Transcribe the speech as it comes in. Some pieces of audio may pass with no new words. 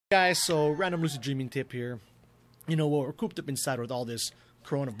Guys, so random lucid dreaming tip here. You know, we're cooped up inside with all this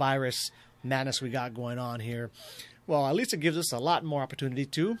coronavirus madness we got going on here. Well, at least it gives us a lot more opportunity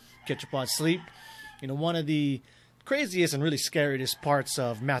to catch up on sleep. You know, one of the craziest and really scariest parts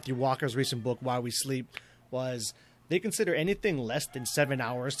of Matthew Walker's recent book, Why We Sleep, was they consider anything less than 7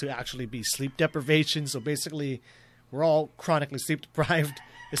 hours to actually be sleep deprivation. So basically, we're all chronically sleep deprived,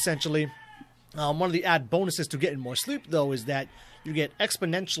 essentially. One of the add bonuses to getting more sleep, though, is that you get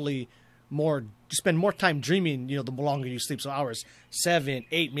exponentially more, you spend more time dreaming, you know, the longer you sleep. So hours 7,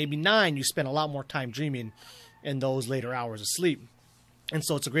 8, maybe 9, you spend a lot more time dreaming in those later hours of sleep. And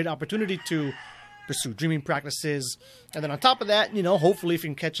so it's a great opportunity to pursue dreaming practices. And then on top of that, you know, hopefully if you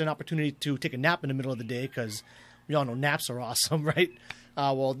can catch an opportunity to take a nap in the middle of the day, because we all know naps are awesome, right?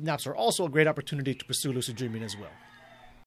 Well, naps are also a great opportunity to pursue lucid dreaming as well.